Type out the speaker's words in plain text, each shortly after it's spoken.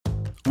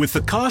With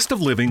the cost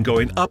of living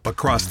going up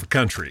across the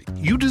country,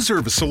 you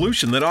deserve a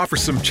solution that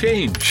offers some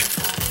change.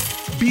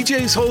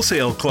 BJ's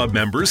Wholesale Club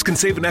members can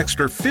save an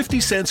extra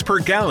 50 cents per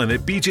gallon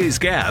at BJ's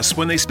Gas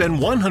when they spend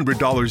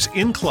 $100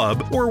 in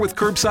club or with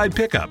curbside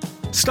pickup.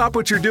 Stop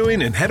what you're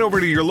doing and head over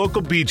to your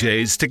local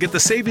BJ's to get the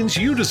savings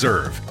you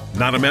deserve.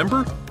 Not a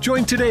member?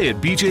 Join today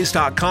at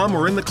bjs.com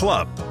or in the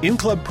club.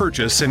 In-club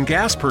purchase and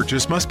gas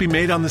purchase must be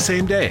made on the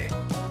same day.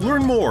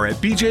 Learn more at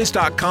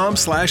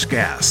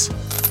bjs.com/gas.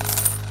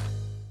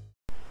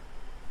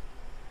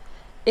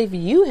 If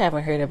you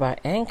haven't heard about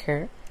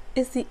Anchor,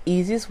 it's the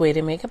easiest way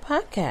to make a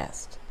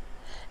podcast.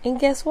 And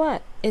guess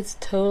what? It's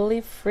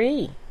totally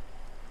free.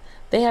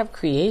 They have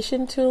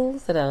creation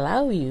tools that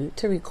allow you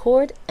to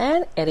record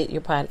and edit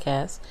your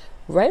podcast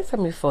right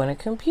from your phone or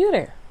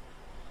computer.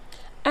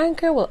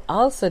 Anchor will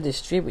also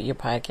distribute your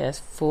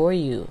podcast for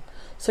you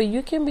so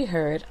you can be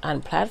heard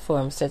on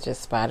platforms such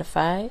as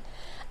Spotify,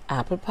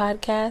 Apple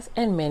Podcasts,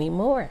 and many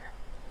more.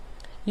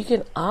 You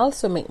can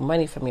also make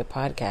money from your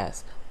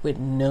podcast with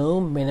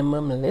no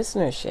minimum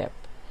listenership.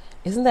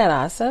 Isn't that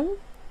awesome?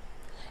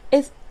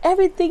 It's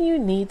everything you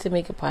need to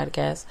make a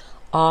podcast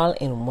all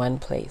in one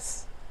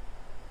place.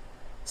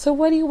 So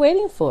what are you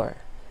waiting for?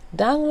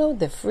 Download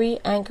the free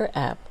Anchor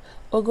app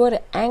or go to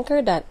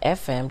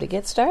anchor.fm to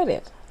get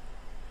started.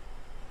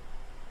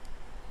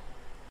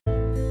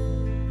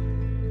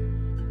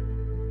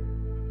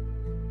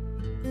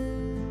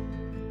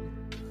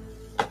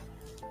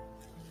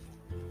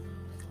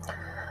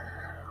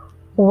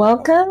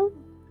 Welcome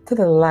to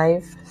the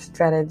Life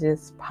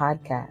Strategist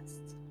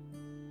Podcast,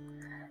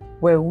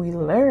 where we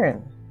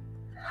learn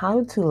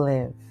how to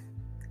live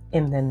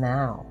in the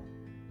now,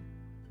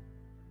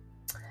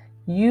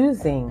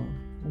 using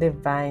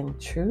divine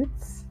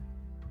truths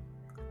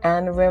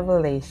and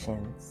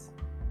revelations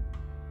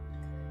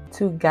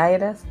to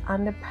guide us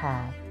on the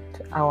path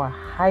to our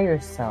higher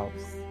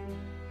selves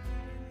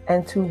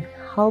and to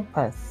help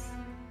us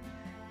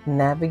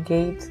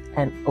navigate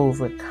and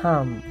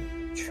overcome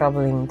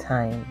troubling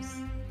times.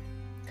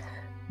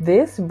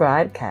 This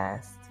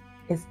broadcast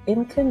is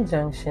in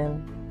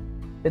conjunction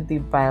with the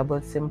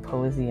Bible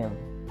Symposium,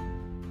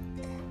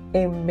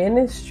 a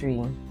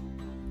ministry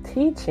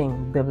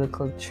teaching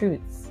biblical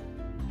truths,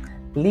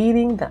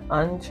 leading the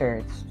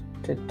unchurched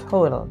to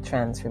total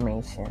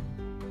transformation.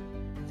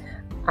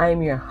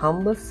 I'm your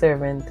humble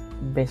servant,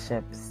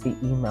 Bishop C.E.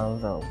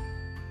 Melville.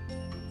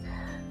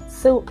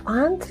 So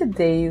on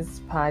today's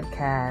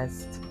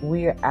podcast,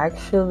 we are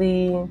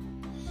actually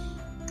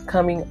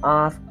coming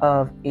off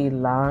of a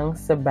long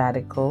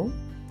sabbatical,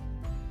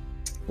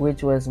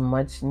 which was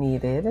much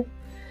needed,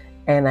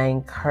 and I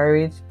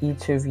encourage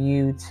each of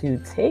you to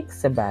take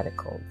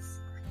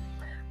sabbaticals,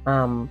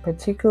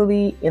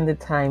 particularly in the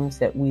times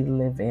that we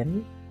live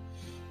in.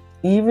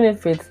 Even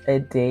if it's a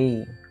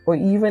day or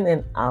even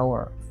an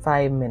hour,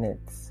 5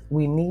 minutes,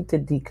 we need to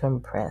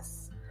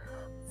decompress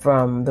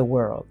from the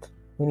world.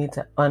 We need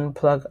to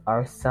unplug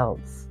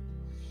ourselves.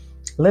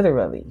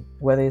 Literally,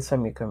 whether it's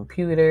from your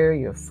computer,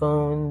 your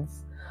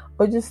phones,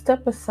 or just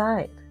step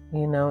aside.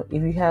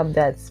 If you have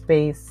that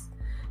space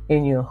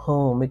in your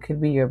home, it could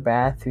be your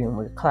bathroom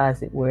or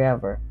closet,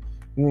 wherever,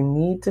 you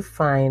need to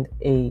find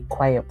a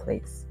quiet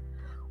place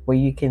where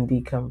you can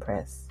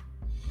decompress.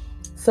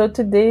 So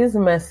today's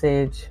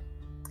message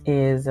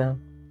is to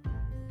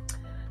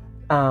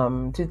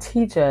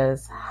teach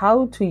us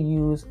how to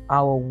use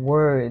our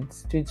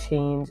words to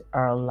change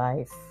our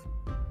life.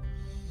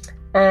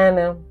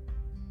 And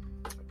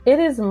it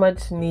is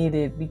much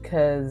needed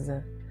because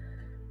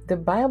the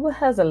Bible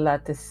has a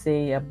lot to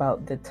say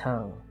about the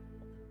tongue.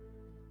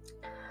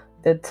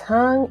 The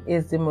tongue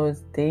is the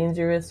most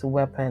dangerous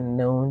weapon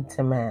known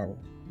to man.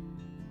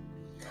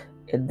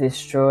 It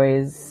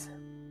destroys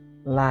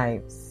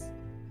lives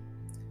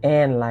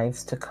and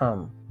lives to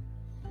come.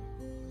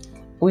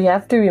 We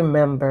have to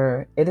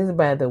remember it is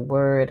by the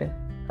word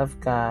of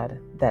God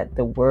that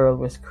the world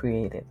was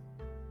created.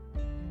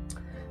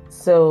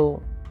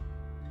 So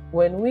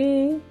when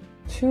we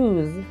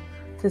choose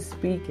to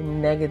speak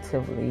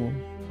negatively,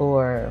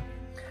 or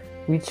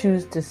we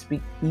choose to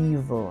speak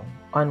evil,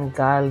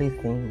 ungodly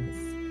things,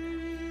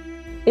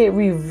 it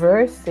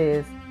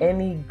reverses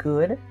any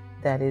good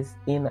that is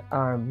in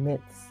our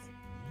midst.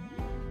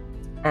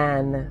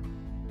 And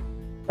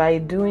by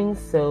doing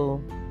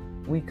so,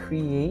 we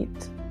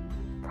create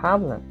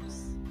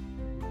problems.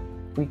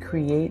 We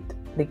create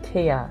the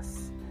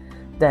chaos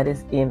that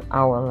is in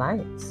our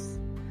lives.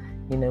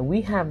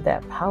 We have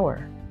that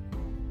power.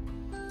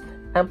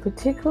 And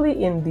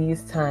particularly in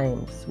these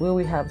times where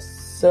we have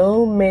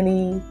so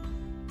many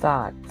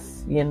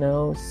thoughts,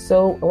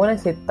 so when I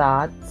say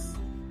thoughts,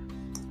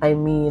 I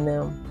mean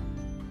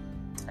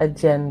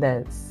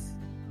agendas.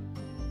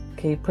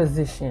 Okay,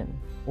 position.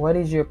 What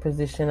is your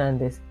position on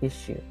this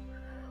issue?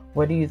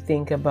 What do you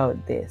think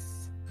about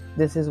this?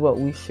 This is what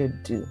we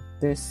should do.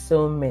 There's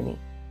so many.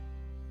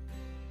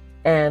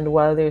 And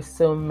while there's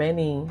so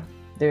many,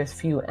 there's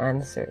few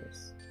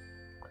answers.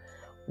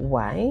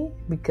 Why?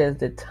 Because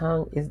the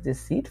tongue is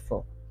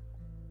deceitful.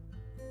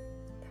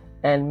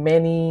 And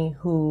many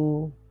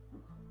who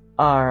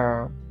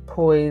are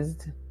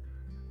poised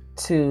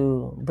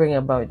to bring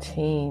about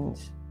change,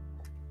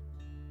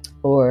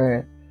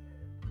 or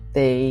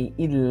they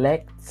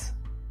elect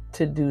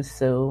to do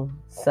so,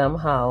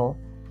 somehow,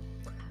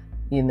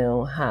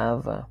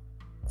 have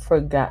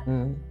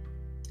forgotten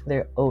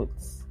their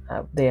oaths.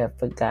 They have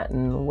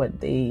forgotten what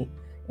they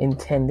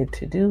intended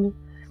to do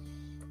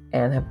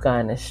and have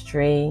gone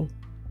astray,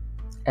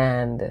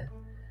 and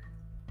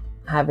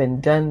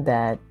having done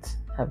that,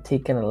 have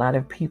taken a lot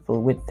of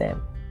people with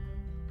them.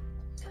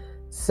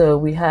 So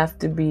we have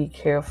to be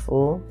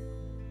careful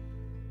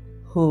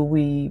who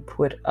we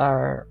put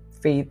our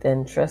faith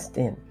and trust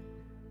in.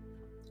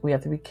 We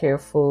have to be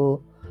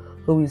careful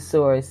who we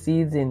sow our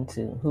seeds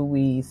into, who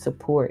we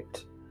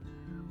support,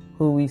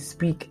 who we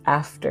speak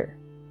after,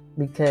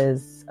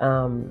 because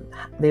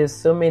there's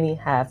so many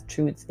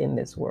half-truths in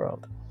this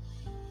world.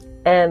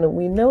 And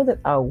we know that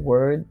our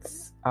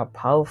words are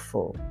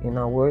powerful.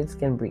 Our words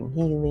can bring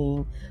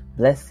healing,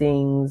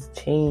 blessings,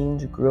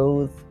 change,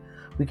 growth.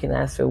 We can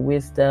ask for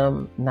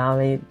wisdom,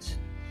 knowledge.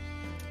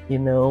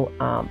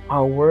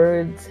 Our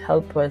words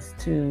help us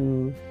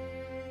to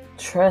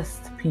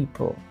trust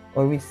people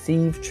or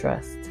receive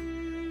trust,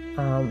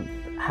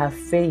 have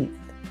faith,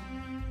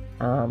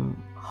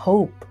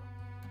 hope,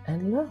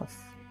 and love.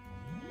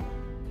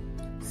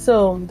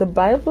 So the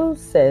Bible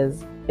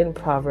says in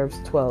Proverbs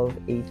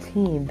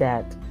 12:18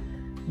 that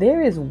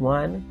there is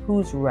one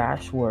whose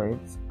rash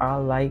words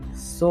are like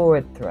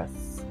sword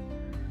thrusts,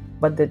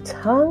 but the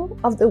tongue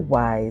of the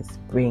wise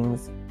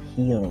brings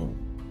healing.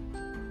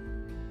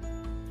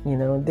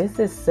 This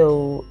is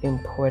so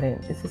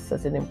important. This is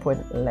such an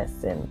important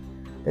lesson,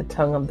 the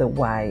tongue of the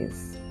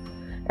wise.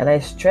 And I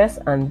stress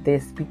on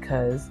this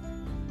because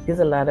there's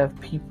a lot of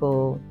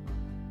people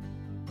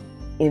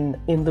in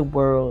the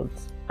world,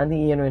 on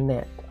the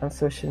internet, on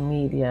social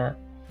media,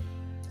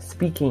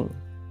 speaking.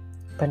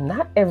 But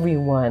not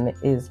everyone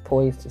is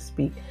poised to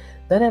speak.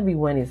 Not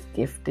everyone is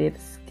gifted,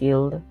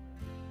 skilled,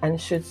 and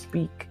should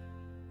speak.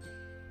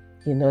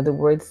 The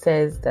word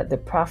says that the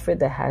prophet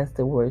that has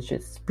the word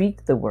should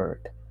speak the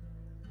word.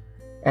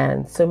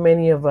 And so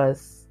many of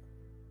us,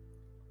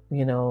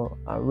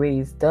 are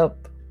raised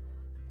up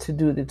to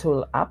do the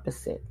total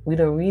opposite. We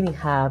don't really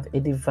have a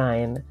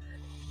divine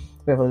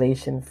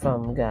revelation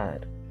from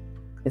God.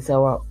 It's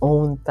our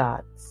own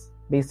thoughts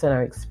based on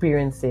our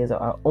experiences or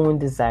our own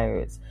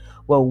desires,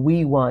 what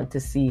we want to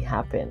see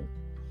happen.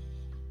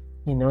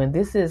 And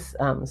this is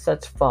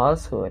such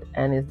falsehood,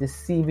 and is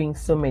deceiving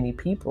so many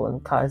people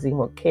and causing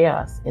more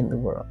chaos in the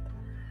world.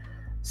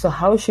 So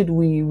how should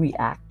we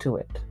react to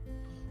it?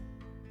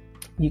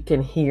 You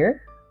can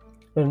hear.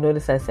 You'll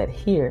notice I said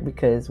hear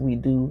because we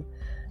do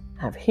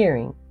have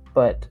hearing,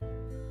 but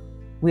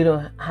we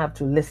don't have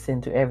to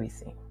listen to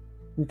everything.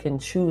 We can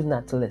choose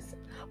not to listen.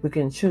 We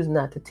can choose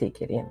not to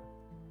take it in.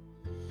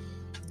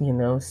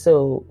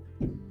 So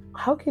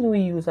how can we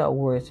use our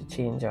words to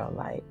change our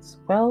lives?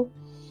 Well,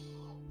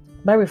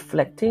 by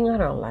reflecting on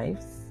our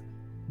lives,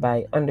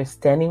 by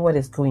understanding what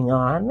is going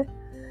on,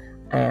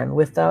 and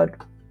without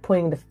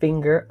pointing the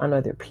finger on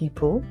other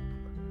people,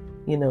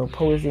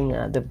 posing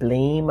the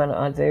blame on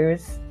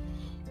others,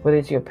 whether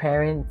it's your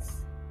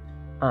parents,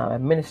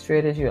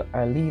 administrators,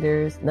 our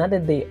leaders. Not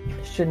that they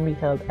shouldn't be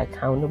held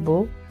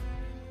accountable,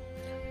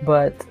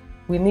 but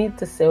we need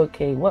to say,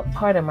 okay, what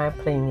part am I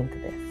playing into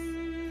this?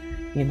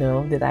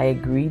 Did I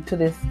agree to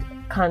this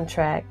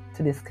contract,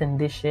 to this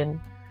condition?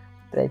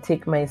 Did I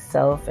take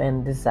myself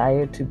and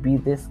desire to be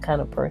this kind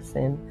of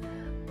person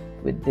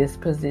with this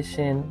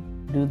position,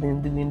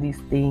 doing these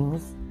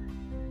things?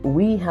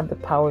 We have the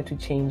power to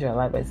change our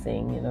life by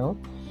saying,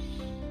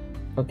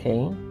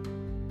 okay,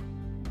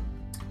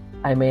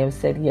 I may have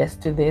said yes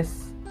to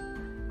this,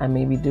 I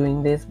may be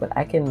doing this, but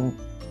I can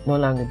no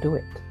longer do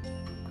it.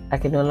 I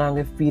can no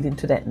longer feed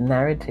into that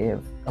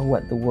narrative of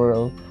what the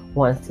world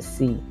wants to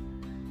see,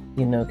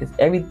 because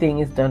everything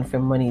is done for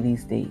money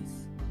these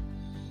days.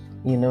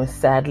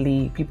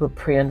 Sadly, people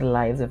prey on the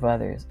lives of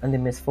others, on the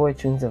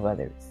misfortunes of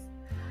others.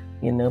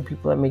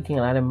 People are making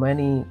a lot of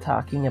money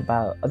talking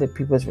about other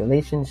people's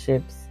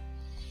relationships,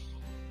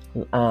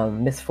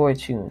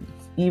 misfortunes,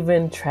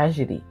 even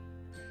tragedy.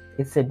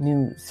 It's a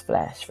news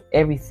flash for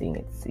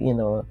everything.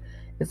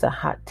 It's a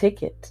hot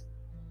ticket.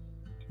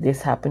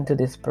 This happened to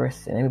this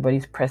person.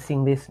 Everybody's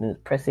pressing this news,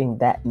 pressing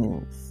that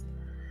news.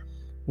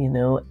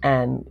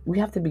 And we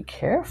have to be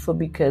careful,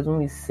 because when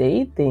we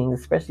say things,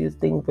 especially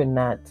things we're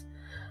not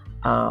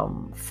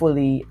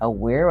fully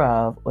aware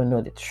of or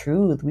know the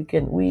truth,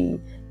 we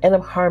end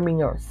up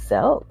harming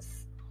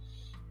ourselves.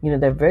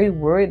 The very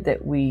word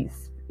that we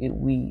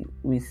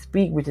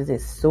speak, which is a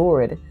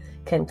sword,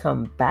 can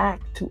come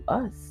back to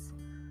us.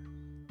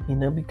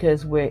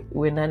 Because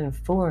we're not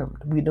informed.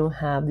 We don't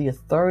have the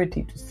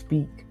authority to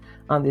speak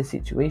on this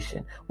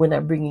situation. We're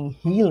not bringing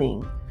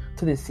healing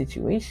to this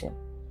situation.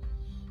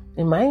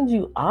 And mind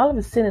you, all of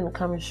us sin and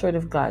come short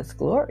of God's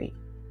glory.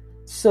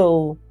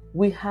 So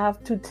we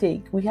have to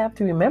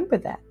remember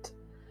that.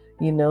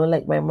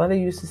 Like my mother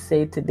used to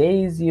say,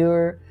 today is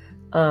your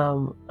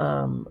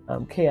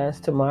chaos,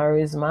 tomorrow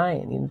is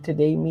mine.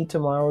 Today me,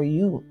 tomorrow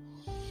you.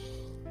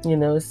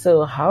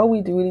 So how are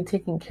we really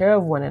taking care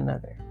of one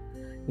another?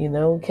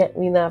 Can't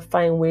we not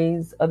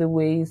find other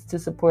ways to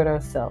support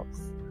ourselves?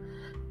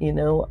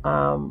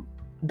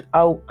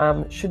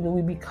 Shouldn't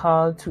we be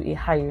called to a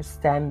higher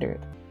standard,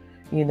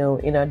 in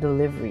our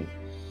delivery?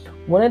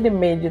 One of the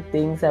major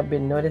things I've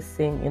been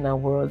noticing in our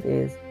world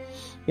is,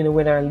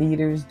 when our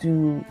leaders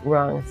do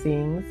wrong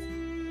things,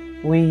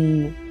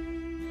 we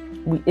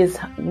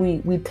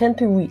tend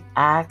to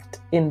react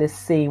in the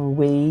same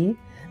way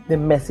the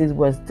message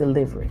was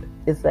delivered.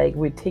 It's like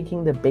we're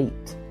taking the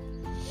bait,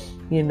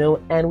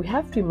 and we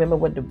have to remember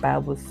what the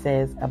Bible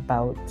says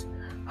about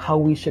how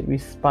we should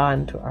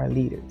respond to our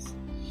leaders.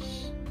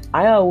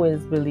 I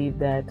always believe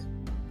that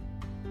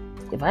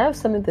if I have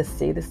something to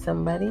say to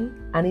somebody,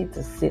 I need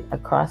to sit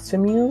across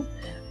from you.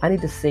 I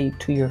need to say it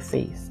to your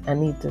face. I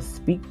need to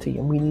speak to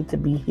you. We need to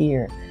be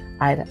here,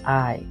 eye to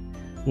eye.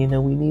 We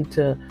need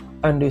to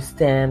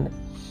understand.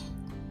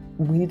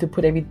 We need to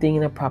put everything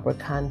in a proper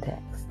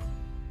context.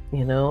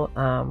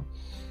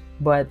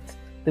 But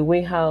the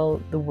way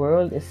how the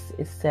world is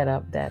set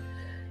up, that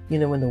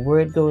when the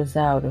word goes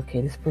out,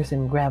 okay, this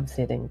person grabs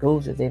it and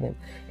goes with it, and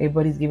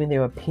everybody's giving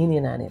their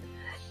opinion on it.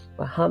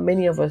 But how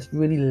many of us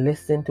really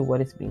listen to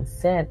what is being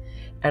said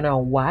and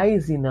are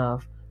wise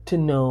enough to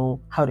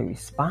know how to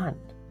respond?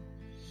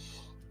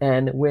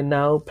 And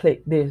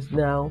there's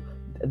now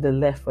the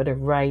left or the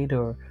right,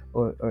 or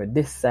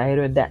this side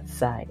or that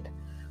side,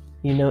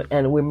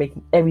 and we're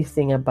making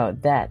everything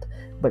about that.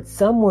 But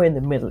somewhere in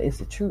the middle is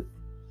the truth.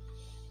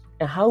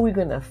 And how are we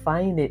going to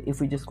find it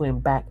if we're just going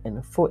back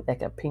and forth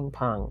like a ping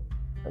pong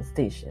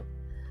station?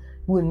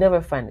 We'll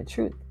never find the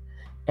truth.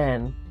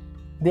 And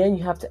then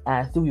you have to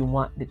ask, do we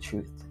want the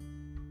truth?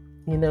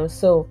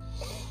 So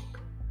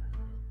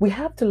we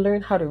have to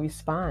learn how to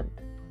respond.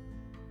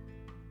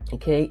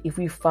 Okay, if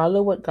we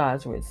follow what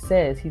God's word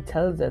says, He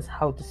tells us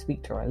how to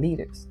speak to our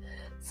leaders.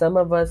 Some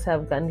of us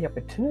have gotten the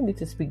opportunity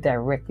to speak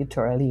directly to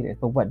our leaders,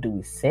 but what do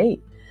we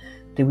say?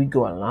 Do we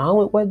go along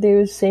with what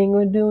they're saying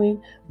or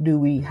doing? Do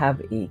we have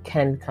a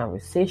candid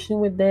conversation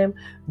with them?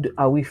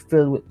 Are we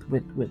filled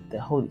with the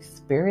Holy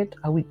Spirit?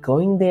 Are we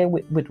going there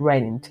with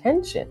right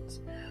intentions?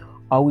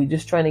 Are we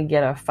just trying to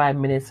get our 5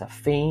 minutes of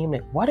fame?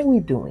 Like, what are we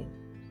doing?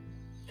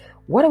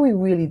 What are we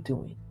really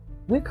doing?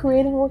 We're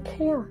creating more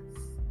chaos.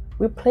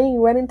 We're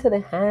playing right into the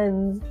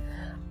hands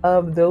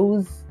of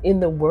those in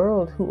the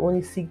world who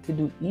only seek to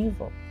do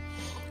evil,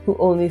 who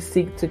only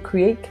seek to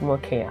create more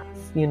chaos.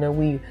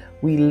 We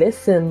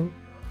listen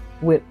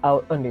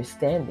without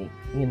understanding.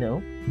 We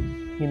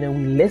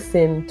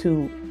listen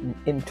to,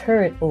 in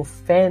turn,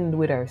 offend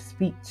with our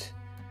speech.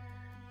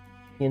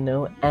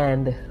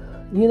 And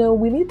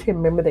we need to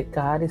remember that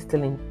God is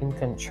still in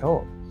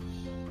control.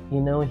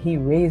 He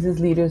raises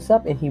leaders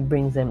up and He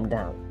brings them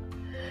down.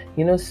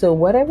 So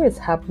whatever is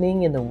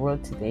happening in the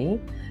world today,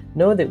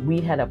 know that we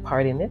had a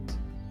part in it.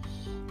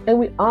 And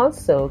we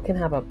also can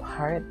have a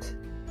part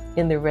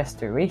in the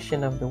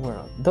restoration of the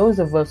world. Those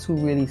of us who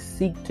really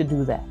seek to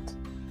do that.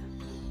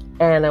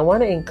 And I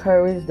want to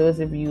encourage those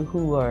of you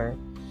who are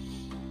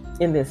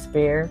in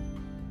despair,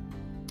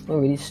 who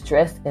are really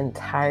stressed and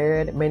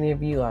tired. Many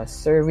of you are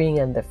serving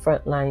on the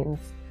front lines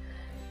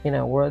in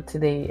our world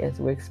today as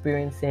we're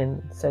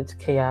experiencing such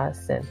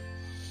chaos and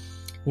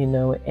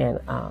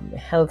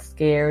health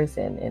scares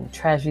and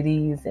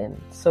tragedies and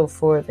so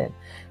forth.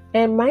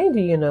 And mind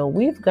you,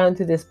 we've gone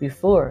through this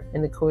before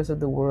in the course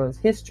of the world's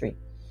history.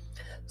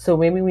 So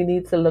maybe we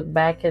need to look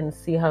back and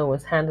see how it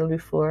was handled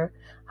before,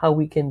 how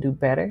we can do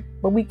better.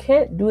 But we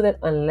can't do that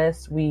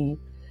unless we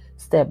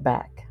step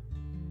back.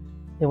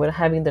 And we're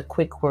having the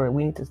quick word.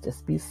 We need to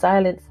just be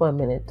silent for a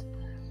minute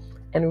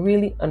and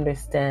really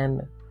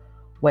understand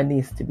what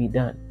needs to be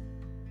done.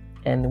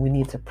 And we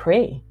need to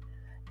pray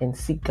and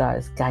seek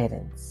God's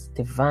guidance,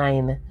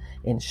 divine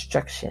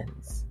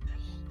instructions.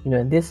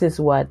 This is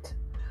what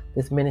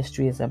this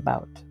ministry is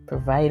about,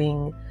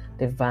 providing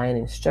divine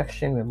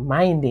instruction,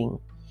 reminding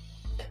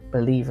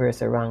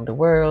believers around the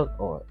world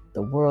or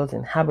the world's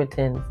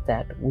inhabitants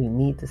that we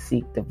need to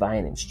seek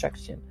divine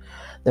instruction,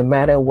 no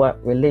matter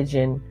what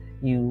religion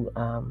you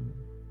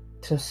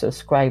to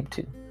subscribe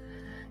to.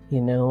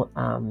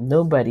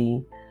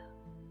 Nobody,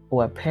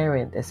 or a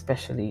parent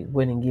especially,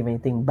 wouldn't give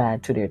anything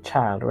bad to their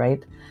child,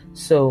 right?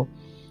 So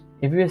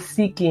if you're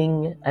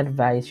seeking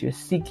advice, you're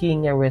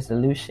seeking a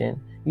resolution,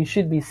 you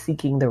should be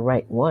seeking the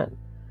right one.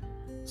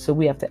 So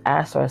we have to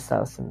ask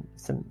ourselves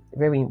some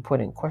very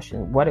important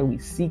questions. What are we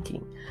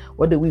seeking?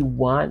 What do we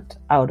want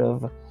out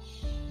of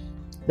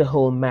the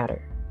whole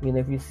matter?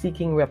 If you're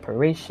seeking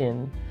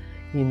reparation,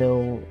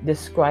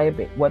 describe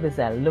it. What does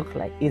that look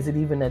like? Is it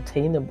even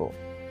attainable?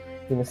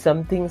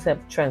 Some things have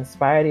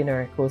transpired in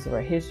our course of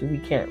our history. We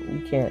can't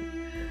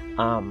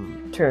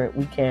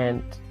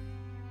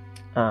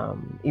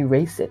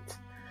erase it.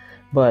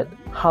 But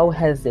how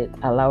has it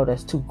allowed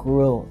us to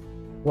grow?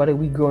 What are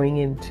we growing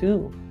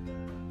into?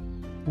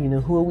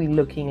 Who are we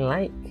looking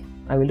like?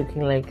 Are we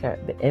looking like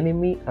the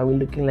enemy? Are we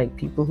looking like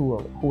people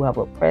who have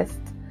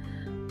oppressed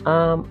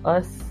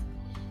us?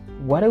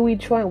 What are we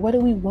trying? What do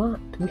we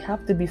want? We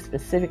have to be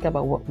specific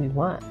about what we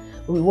want.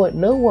 We won't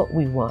know what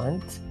we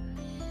want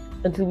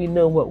until we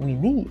know what we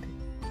need.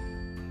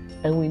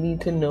 And we need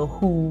to know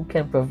who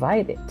can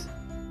provide it.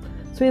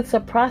 So it's a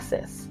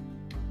process.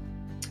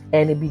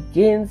 And it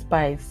begins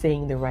by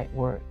saying the right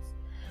words.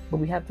 But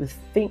we have to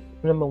think,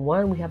 number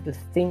one, we have to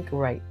think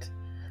right.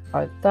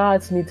 Our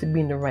thoughts need to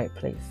be in the right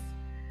place.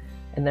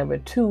 And number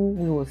two,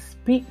 we will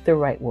speak the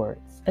right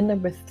words. And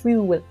number three,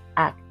 we will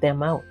act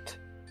them out.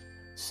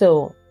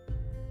 So,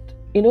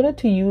 in order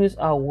to use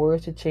our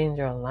words to change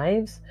our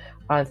lives,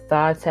 our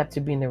thoughts have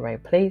to be in the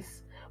right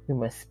place. We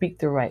must speak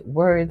the right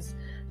words.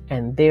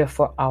 And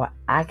therefore, our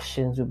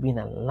actions will be in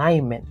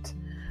alignment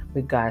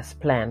with God's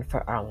plan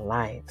for our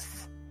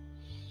lives.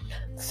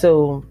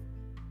 So,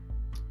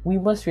 we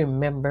must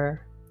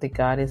remember that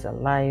God is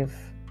alive.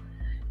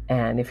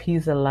 And if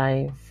He's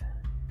alive,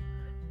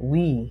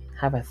 we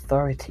have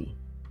authority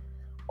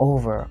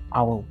over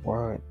our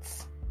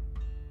words.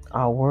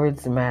 Our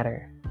words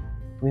matter.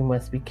 We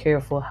must be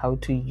careful how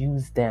to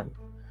use them.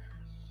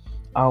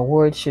 Our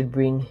words should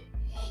bring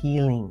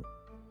healing.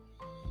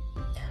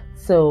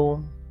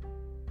 So,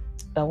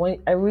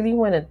 I really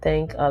want to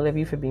thank all of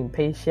you for being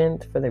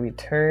patient for the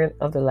return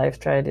of the Life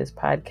Strategist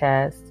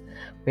podcast.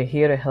 We're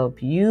here to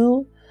help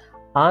you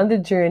on the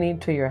journey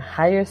to your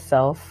higher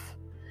self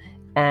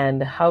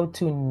and how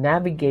to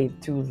navigate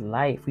through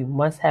life. We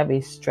must have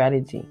a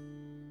strategy.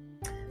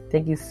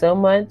 Thank you so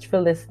much for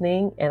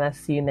listening, and I'll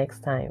see you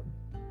next time.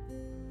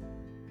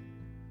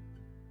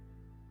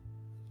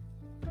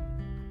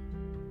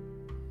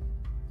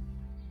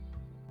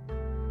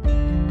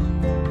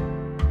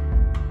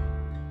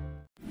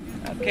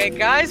 Okay,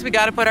 guys, we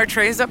gotta put our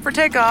trays up for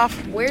takeoff.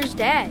 Where's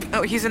Dad?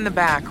 Oh, he's in the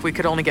back. We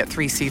could only get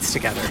 3 seats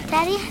together.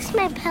 Daddy has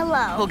my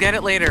pillow. We'll get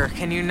it later.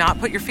 Can you not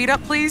put your feet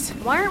up, please?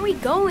 Why aren't we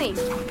going?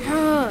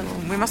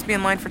 We must be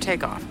in line for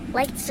takeoff.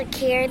 Like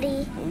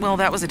security? Well,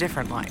 that was a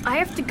different line. I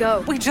have to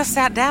go. We just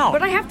sat down.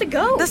 But I have to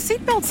go. The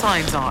seatbelt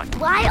sign's on.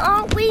 Why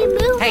aren't we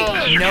moving?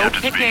 Hey, no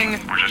picking.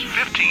 We're just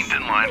 15th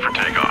in line for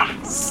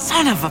takeoff.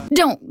 Son of a...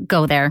 Don't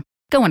go there.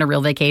 Go on a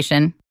real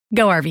vacation.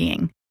 Go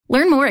RVing.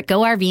 Learn more at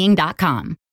GoRVing.com.